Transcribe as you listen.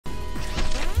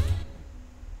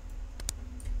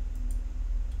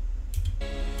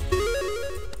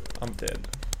dead.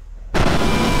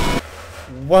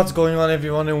 What's going on,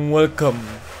 everyone, and welcome.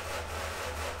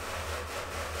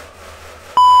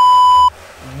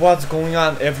 What's going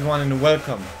on, everyone, and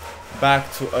welcome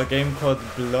back to a game called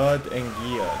Blood and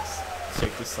Gears.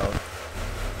 Check this out.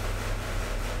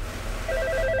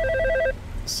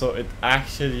 So it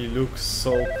actually looks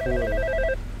so cool.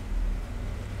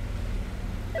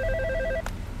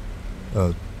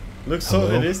 Looks so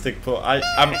realistic, but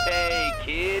I'm. Hey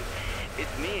kid,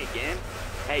 it's me again.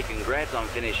 Hey, congrats on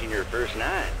finishing your first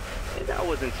night. That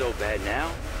wasn't so bad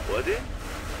now, was it?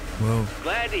 Well,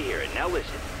 glad to hear it. Now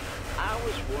listen, I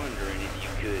was wondering if you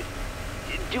could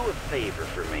do a favor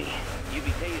for me. You'd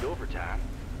be paid overtime.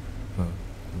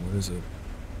 What is it?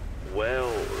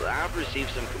 Well, I've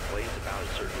received some complaints about a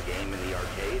certain game in the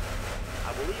arcade.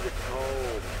 I believe it's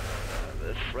called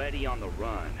Freddy on the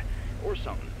Run or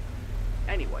something.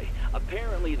 Anyway,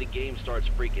 apparently the game starts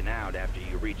freaking out after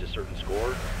you reach a certain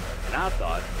score, and I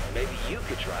thought maybe you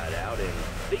could try it out and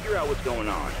figure out what's going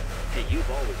on.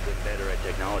 You've always been better at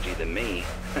technology than me.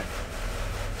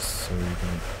 So you're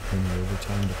gonna pay me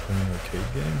overtime to play an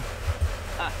arcade game?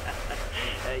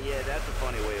 Yeah, that's a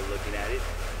funny way of looking at it.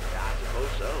 I suppose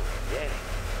so, yeah.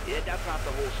 Yeah, that's not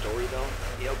the whole story, though.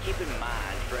 You know, keep in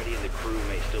mind, Freddy and the crew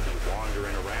may still be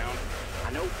wandering around. I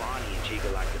know Bonnie and Chica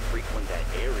like to frequent that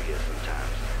area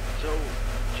sometimes, so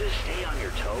just stay on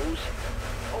your toes.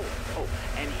 Oh,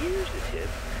 and here's the tip.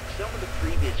 Some of the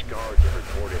previous guards have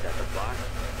reported that the bots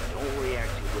don't react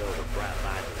too well to bright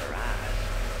lights in their eyes.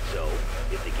 So,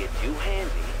 if they get too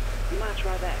handy, you might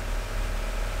try that.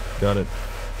 Got it.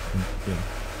 Yeah,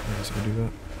 I guess I could do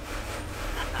that.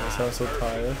 I sound so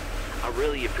tired. I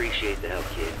really appreciate the help,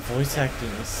 kid. Voice acting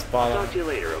is spot on. Talk to you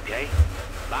later, okay?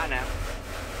 Bye now.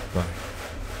 Bye.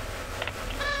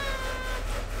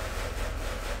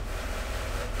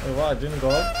 Wait, what? I didn't go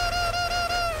up?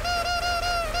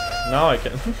 Now I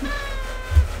can.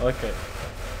 Okay.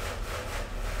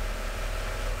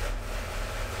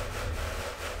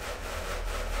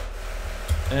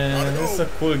 And this is a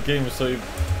cool game, so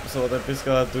what I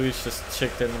basically gotta do is just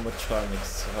check the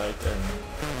animatronics, right? And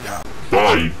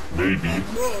die, maybe.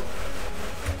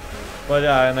 but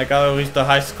yeah, and I gotta reach the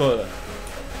high score.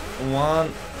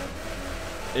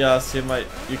 Yeah,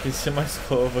 you can see my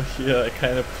score over here. I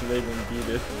kind of played and beat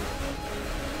it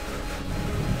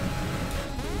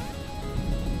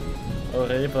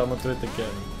already, but I'm gonna do it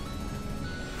again.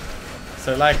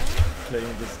 So I like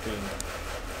playing this game.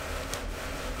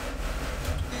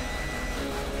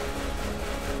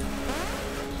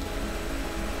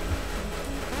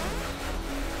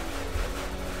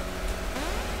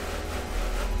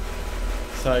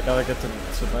 So I gotta get to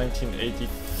 1980.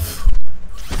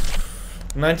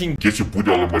 19. Get your booty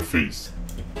out of my face.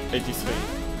 83.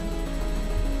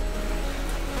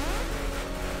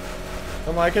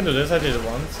 Come on, I can do this. I did it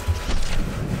once.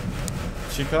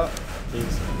 Chica,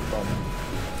 please bomb.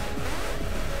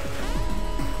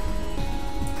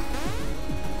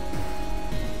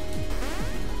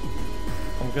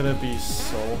 I'm gonna be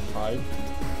so hyped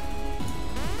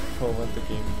for when the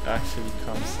game actually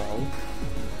comes out.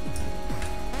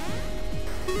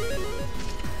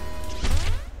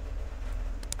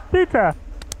 Pizza!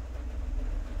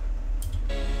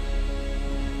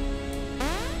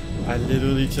 I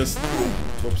literally just,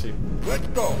 whoopsie. Let's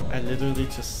go. I literally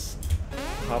just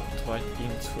hopped right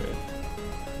into it,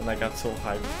 and I got so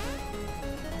hyped.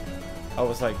 I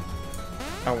was like,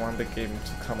 I want the game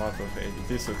to come out of it.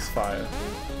 This looks fire.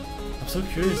 I'm so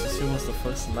curious to see what's the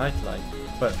first night like,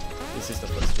 but this is the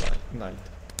first night.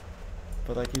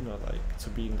 But like, you know, like to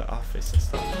be in the office and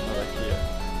stuff, not like here.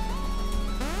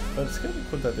 But it's kind of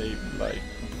cool that they like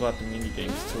brought the mini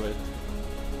games to it.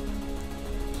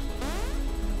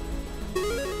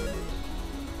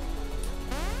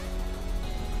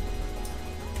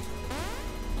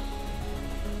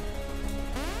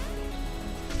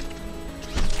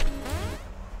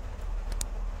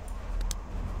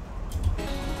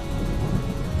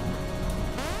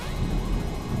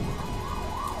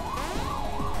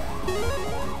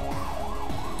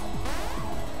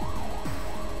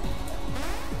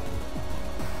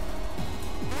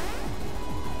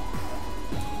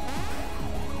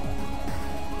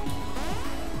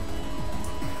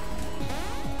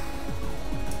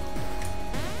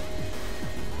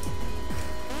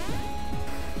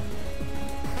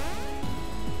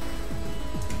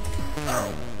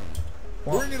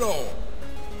 Bring it on.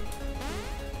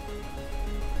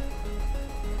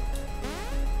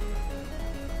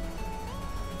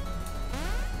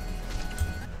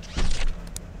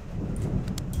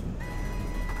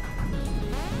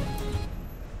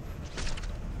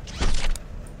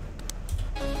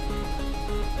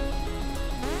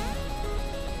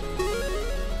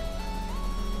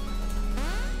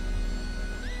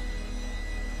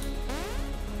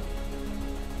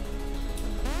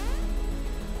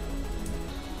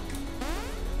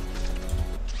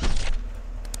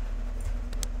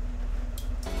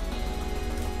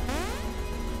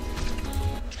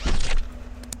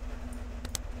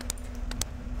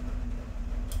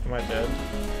 Am I dead?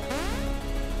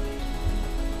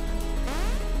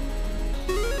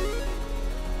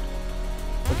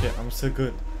 Okay, I'm so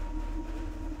good.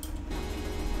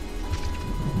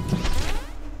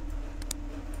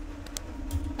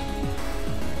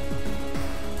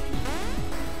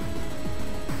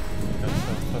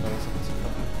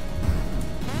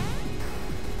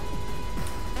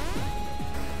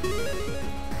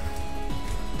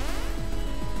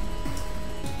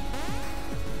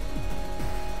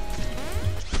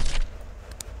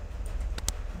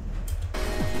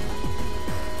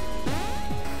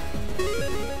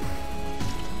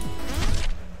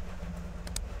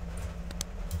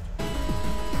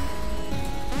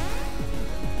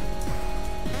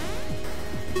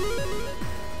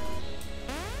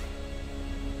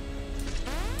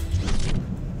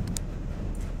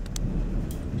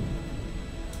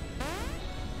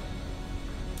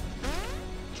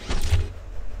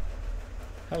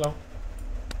 Hello.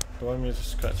 Do you want me to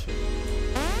scratch it?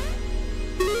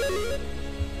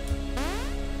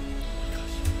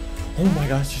 Oh my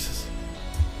gosh, Jesus.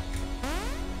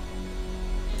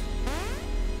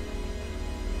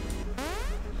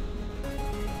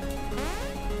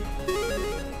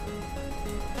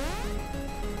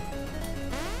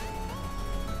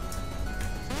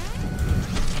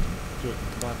 Dude,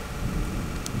 come on.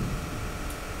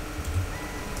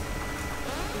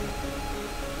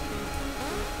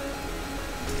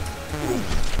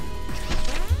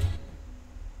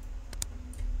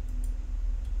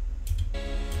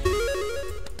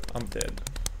 I'm dead.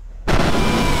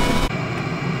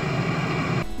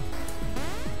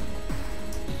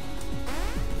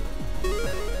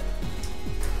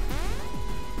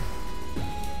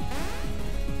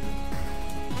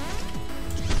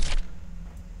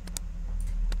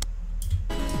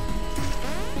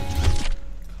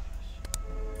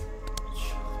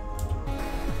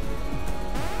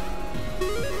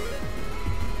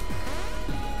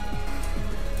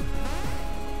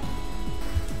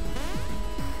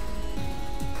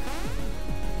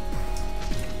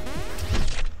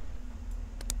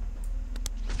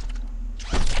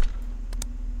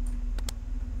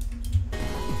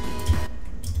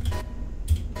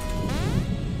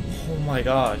 Oh my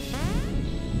gosh.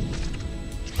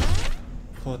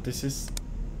 Oh, this is...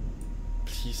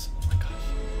 Please, oh my gosh.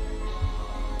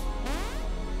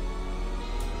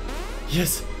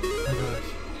 Yes! Oh my gosh.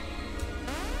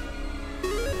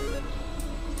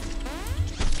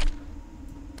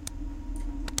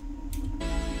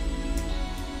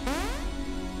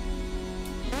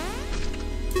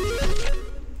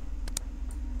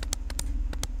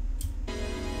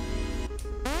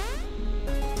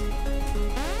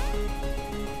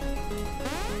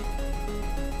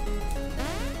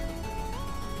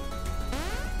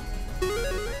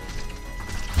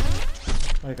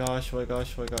 Oh my gosh, oh my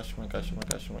gosh, oh my gosh, oh my gosh, oh my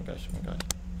gosh, oh my gosh, oh my gosh.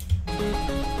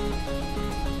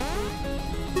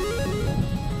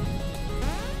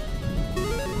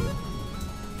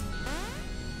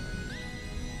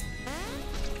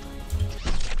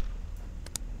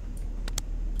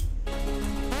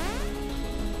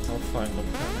 I'll find them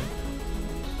panic.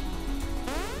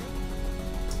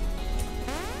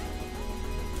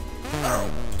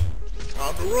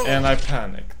 On the road. And I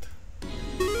panicked.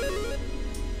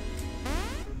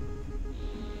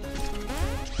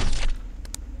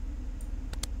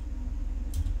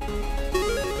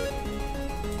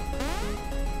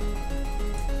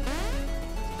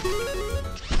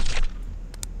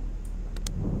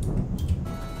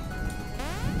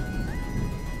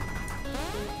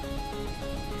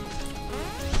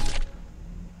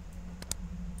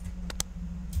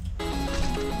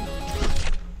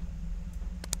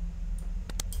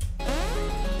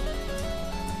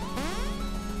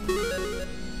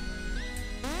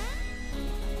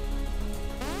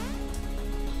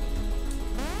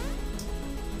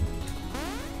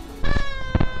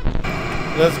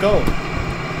 Let's go!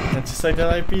 And just like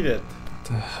that I beat it. What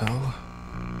the hell?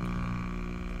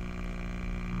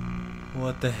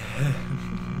 What the hell?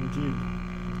 Dude.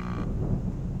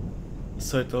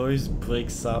 So it always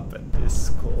breaks up at this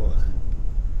score.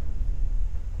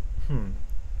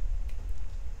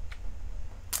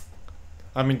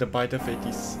 I mean the bite of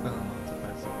 80s.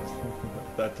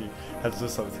 That he has to do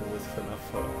something with FNAF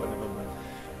 4, but never mind.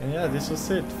 And yeah, this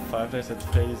was it. 5 Nights at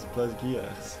Freddy's plus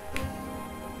Gears.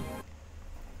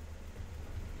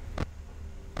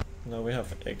 Now we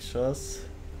have extras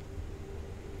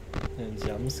and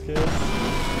jump scares. It's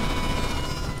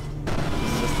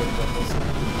just that one was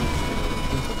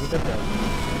look at that.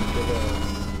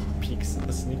 Get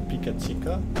a sneak peek at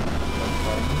Chica.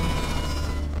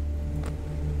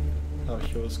 How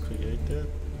she was created.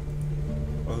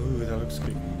 Oh, that looks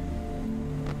creepy.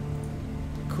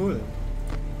 cool.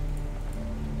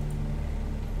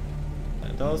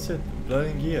 And that was it. Blood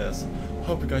and Gears.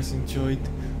 Hope you guys enjoyed.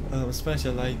 Smash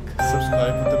a like,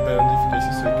 subscribe with the bell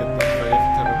notification so you get notified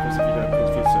every time I post a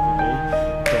video.